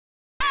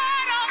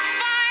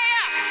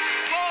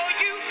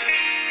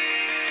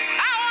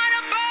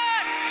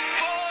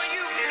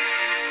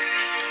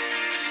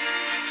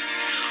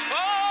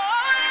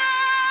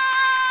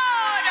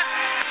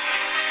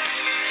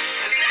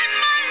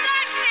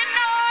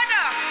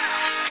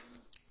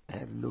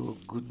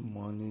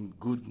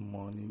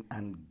morning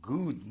and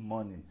good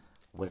morning.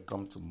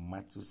 Welcome to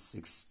Matthew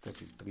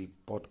 6:33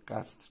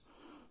 podcast,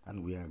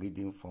 and we are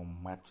reading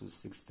from Matthew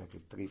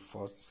 6:33.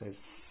 First it says,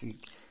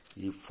 "Seek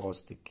ye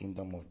first the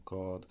kingdom of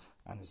God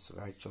and his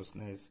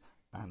righteousness,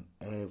 and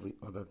every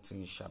other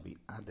thing shall be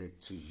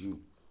added to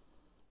you."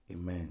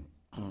 Amen.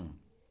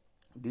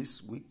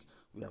 This week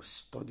we have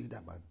studied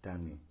about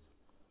Daniel.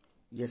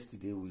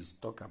 Yesterday we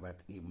talked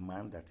about a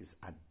man that is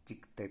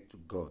addicted to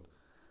God,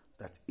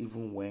 that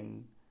even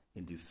when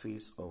in the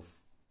face of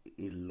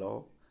a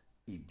law,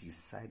 he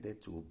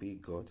decided to obey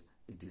God.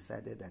 He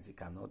decided that he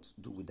cannot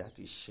do without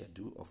his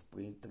schedule of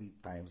praying 3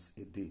 times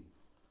a day.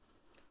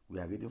 We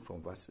are reading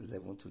from verse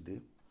 11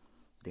 today.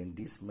 Then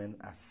these men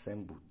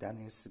assembled,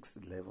 Daniel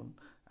 6:11,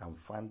 and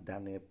found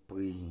Daniel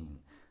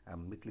praying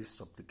and making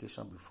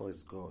supplication before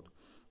his God.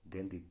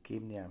 Then they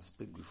came near and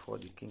spake before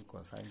the king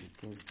concerning the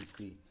king's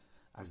decree.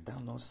 Hast thou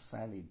not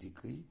signed a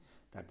decree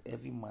that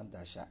every man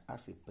that shall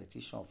ask a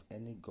petition of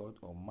any god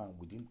or man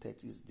within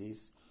 30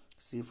 days,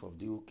 save of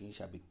thee, O king,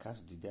 shall be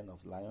cast to the den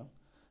of lion?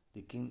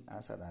 The king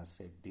answered and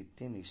said, The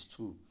thing is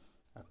true,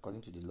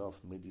 according to the law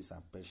of Medes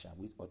and Persia,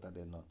 which uttered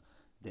them not.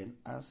 Then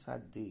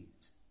answered they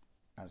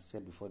and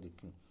said before the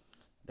king,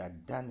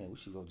 that Daniel,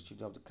 which is of the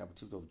children of the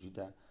captivity of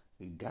Judah,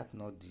 regard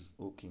not thee,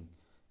 O king,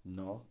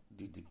 nor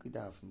the decree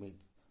that I have made,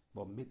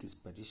 but make his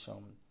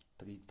petition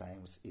 3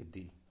 times a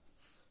day.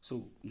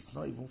 So it's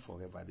not even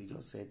forever. They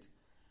just said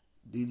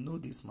they know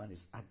this man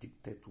is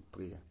addicted to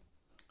prayer.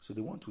 So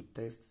they want to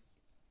test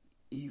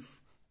if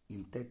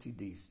in 30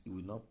 days he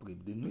will not pray.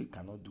 They know he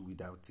cannot do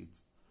without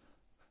it.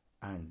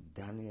 And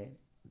Daniel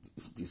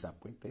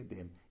disappointed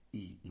them.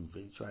 He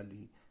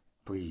eventually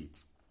prayed.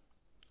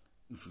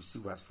 If you see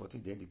verse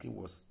 14, then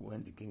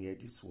when the king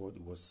heard this word,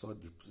 he was so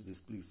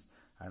displeased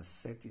and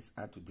set his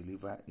heart to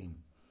deliver him.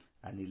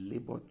 And he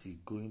labored till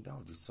going down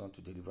of the sun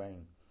to deliver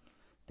him.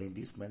 Then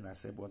these men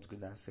assembled unto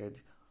king and said,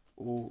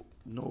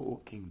 know,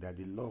 O king, that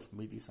the law of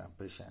Medes and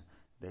Persia,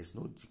 there is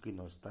no decree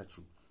nor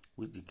statute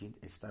which the king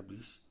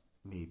established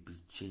may be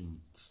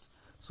changed.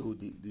 So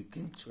the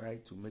king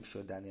tried to make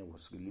sure Daniel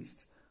was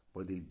released,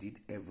 but they did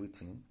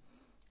everything,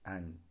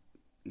 and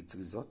it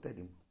resulted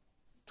in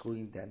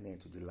throwing Daniel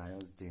into the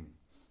lion's den.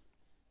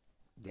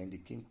 Then the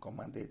king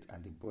commanded,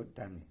 and they brought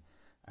Daniel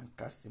and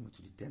cast him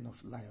into the den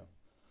of lion.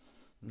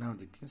 Now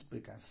the king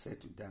spake and said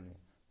to Daniel,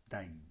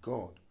 Thy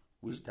God,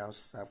 which thou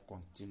serve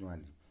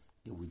continually,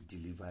 he will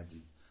deliver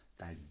thee.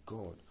 Thy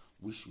God,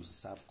 which you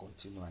serve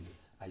continually.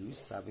 Are you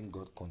serving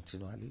God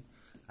continually?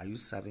 Are you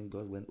serving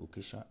God when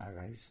occasion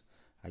arise?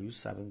 Are you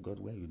serving God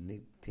when you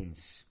need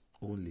things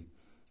only?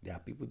 There are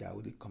people that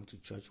only come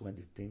to church when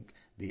they think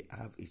they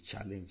have a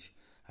challenge.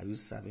 Are you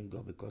serving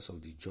God because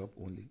of the job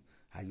only?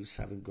 Are you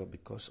serving God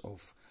because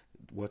of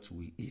what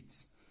we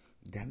eat?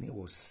 Daniel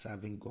was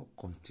serving God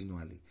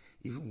continually.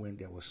 Even when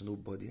there was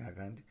nobody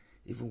around,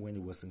 even when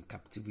he was in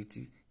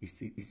captivity,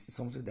 it's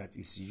something that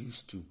is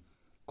used to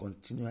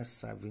continuous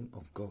serving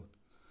of God.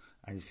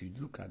 And if you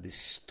look at the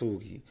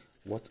story,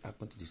 what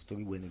happened to the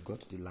story when he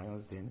got to the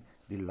lion's den,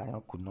 the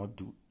lion could not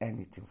do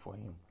anything for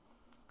him.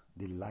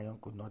 The lion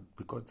could not,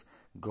 because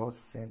God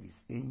sent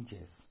his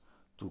angels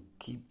to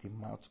keep the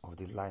mouth of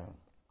the lion.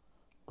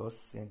 God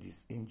sent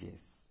his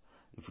angels.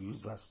 If you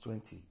use verse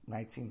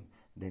 19,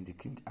 then the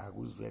king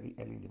arose very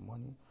early in the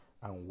morning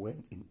and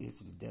went in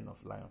haste to the den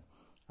of lion.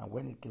 And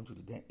when he came to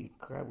the den, he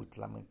cried with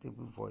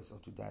lamentable voice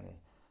unto Daniel.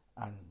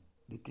 And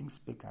the king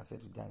spake and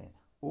said to Daniel,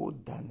 O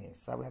Daniel,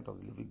 servant of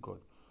the living God,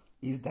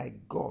 is thy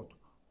God,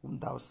 whom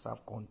thou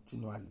serve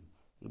continually,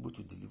 able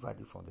to deliver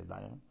thee from the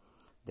lion?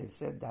 Then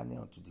said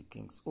Daniel unto the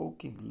kings, O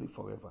king, live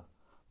forever.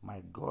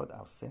 My God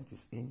hath sent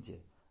his angel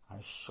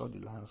and shut the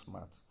lion's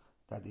mouth,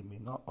 that they may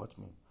not hurt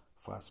me.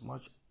 For as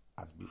much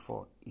as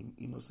before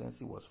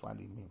innocency was found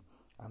in me,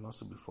 and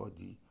also before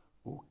thee,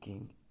 O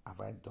king, have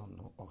I done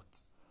no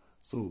hurt.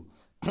 So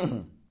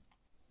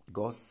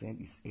God sent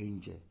his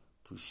angel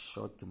to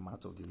shut the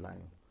mouth of the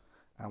lion.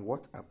 And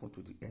what happened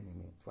to the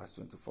enemy? Verse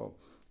 24,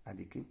 and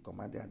the king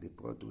commanded, and they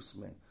brought those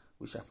men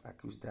which have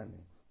accused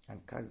Daniel,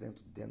 and cast them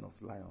to the den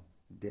of lion,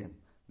 them,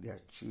 their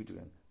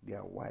children,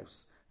 their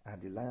wives,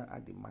 and the lion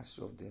had the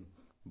mastery of them,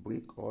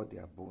 break all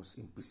their bones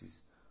in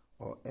pieces,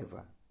 or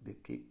ever they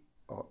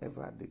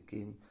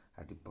came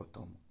at the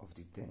bottom of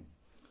the den.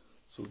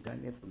 So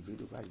Daniel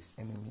prevailed over his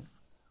enemy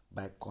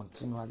by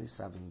continually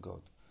serving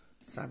God.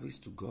 Service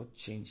to God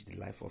changed the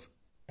life of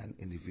an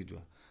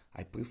individual.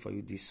 I pray for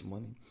you this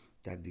morning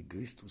that the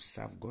grace to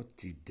serve God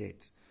till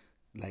death,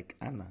 like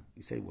Anna,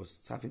 he said he was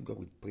serving God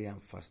with prayer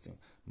and fasting.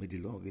 May the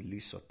Lord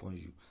release upon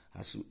you.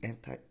 As you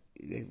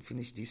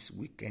finish this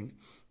weekend,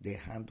 the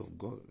hand of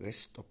God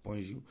rest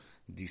upon you.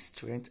 The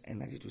strength,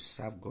 energy to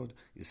serve God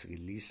is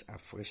released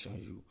afresh on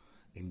you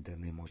in the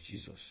name of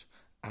Jesus.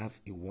 Have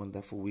a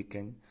wonderful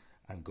weekend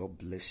and God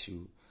bless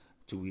you.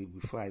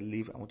 Before I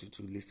leave, I want you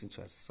to listen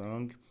to a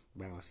song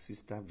by our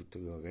sister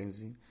Victoria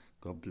Renzi.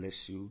 God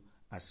bless you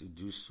as you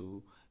do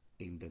so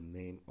in the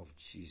name of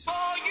Jesus.